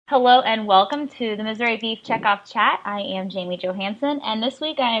Hello and welcome to the Missouri Beef Checkoff Chat. I am Jamie Johansson, and this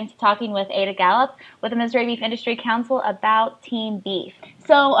week I am talking with Ada Gallup with the Missouri Beef Industry Council about Team Beef.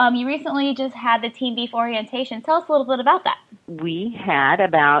 So you recently just had the Team Beef orientation. Tell us a little bit about that. We had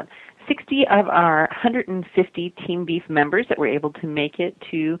about 60 of our 150 Team Beef members that were able to make it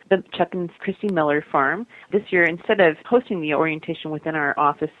to the Chuck and Christy Miller farm. This year, instead of hosting the orientation within our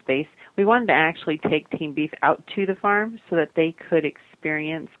office space, we wanted to actually take Team Beef out to the farm so that they could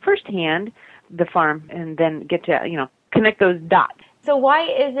experience firsthand the farm and then get to, connect those dots. So why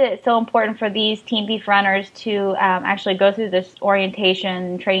is it so important for these Team Beef runners to actually go through this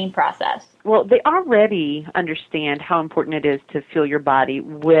orientation training process? Well, they already understand how important it is to fuel your body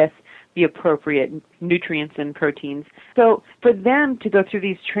with the appropriate nutrients and proteins. So for them to go through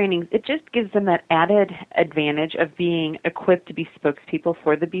these trainings, it just gives them that added advantage of being equipped to be spokespeople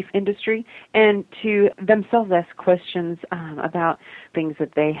for the beef industry and to themselves ask questions about things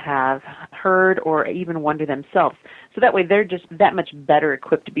that they have heard or even wonder themselves. So that way they're just that much better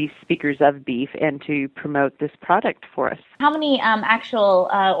equipped to be speakers of beef and to promote this product for us. How many actual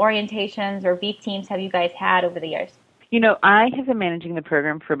orientations or beef teams have you guys had over the years? I have been managing the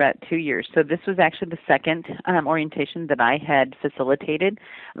program for about 2 years, so this was actually the second orientation that I had facilitated.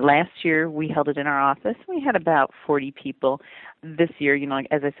 Last year, we held it in our office. We had about 40 people. This year,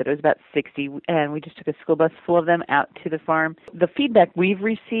 as I said, it was about 60, and we just took a school bus full of them out to the farm. The feedback we've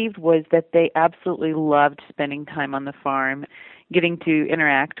received was that they absolutely loved spending time on the farm, getting to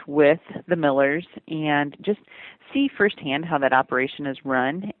interact with the millers and just see firsthand how that operation is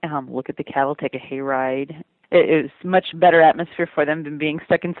run, look at the cattle, take a hayride. It was much better atmosphere for them than being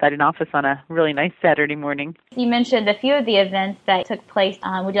stuck inside an office on a really nice Saturday morning. You mentioned a few of the events that took place.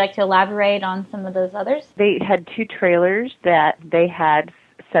 Would you like to elaborate on some of those others? They had 2 trailers that they had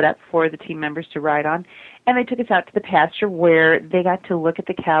set up for the team members to ride on, and they took us out to the pasture where they got to look at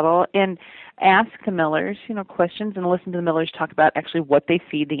the cattle and ask the millers, questions and listen to the millers talk about actually what they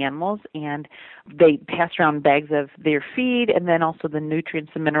feed the animals, and they passed around bags of their feed and then also the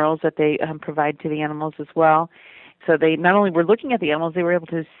nutrients and minerals that they provide to the animals as well. So they not only were looking at the animals, they were able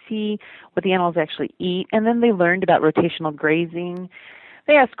to see what the animals actually eat, and then they learned about rotational grazing.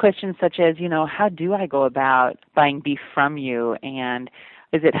 They asked questions such as, how do I go about buying beef from you, and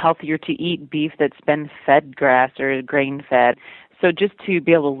is it healthier to eat beef that's been fed grass or grain-fed? So just to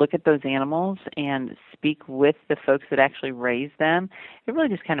be able to look at those animals and speak with the folks that actually raise them, it really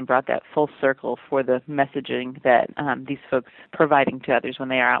just kind of brought that full circle for the messaging that these folks providing to others when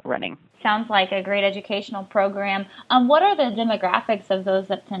they are out running. Sounds like a great educational program. What are the demographics of those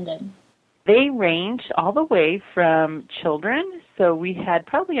that attended? They range all the way from children, so we had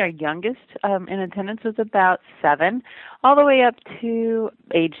probably our youngest in attendance was about 7, all the way up to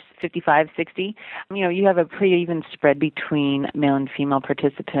age 55, 60. You have a pretty even spread between male and female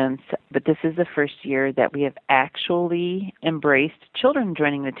participants, but this is the first year that we have actually embraced children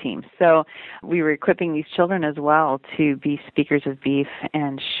joining the team. So we were equipping these children as well to be speakers of beef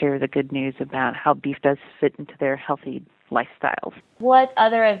and share the good news about how beef does fit into their healthy lifestyles. What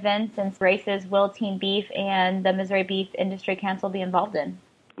other events and races will Team Beef and the Missouri Beef Industry Council be involved in?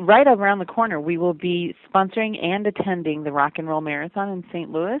 Right around the corner, we will be sponsoring and attending the Rock and Roll Marathon in St.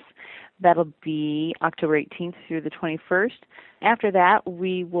 Louis. That'll be October 18th through the 21st. After that,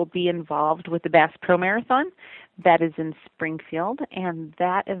 we will be involved with the Bass Pro Marathon. That is in Springfield, and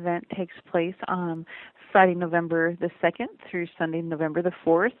that event takes place on Friday, November the 2nd through Sunday, November the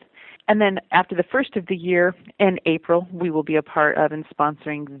 4th. And then after the first of the year, in April, we will be a part of and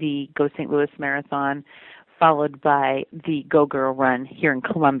sponsoring the Go St. Louis Marathon, followed by the Go Girl Run here in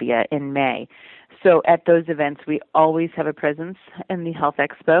Columbia in May. So at those events, we always have a presence in the Health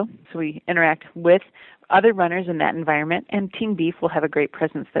Expo. So we interact with other runners in that environment, and Team Beef will have a great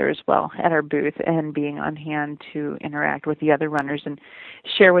presence there as well at our booth and being on hand to interact with the other runners and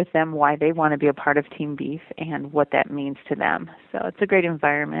share with them why they want to be a part of Team Beef and what that means to them. So it's a great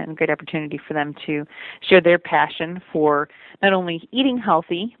environment and a great opportunity for them to share their passion for not only eating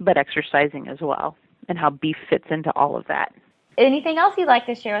healthy, but exercising as well, and how beef fits into all of that. Anything else you'd like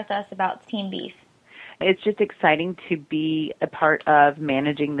to share with us about Team Beef? It's just exciting to be a part of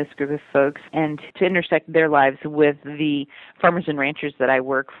managing this group of folks and to intersect their lives with the farmers and ranchers that I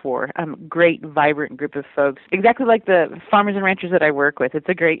work for. Great, vibrant group of folks, exactly like the farmers and ranchers that I work with. It's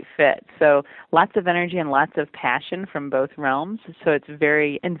a great fit. So lots of energy and lots of passion from both realms. So it's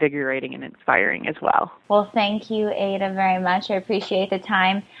very invigorating and inspiring as well. Well, thank you, Ada, very much. I appreciate the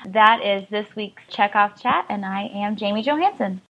time. That is this week's Checkoff Chat, and I am Jamie Johansson.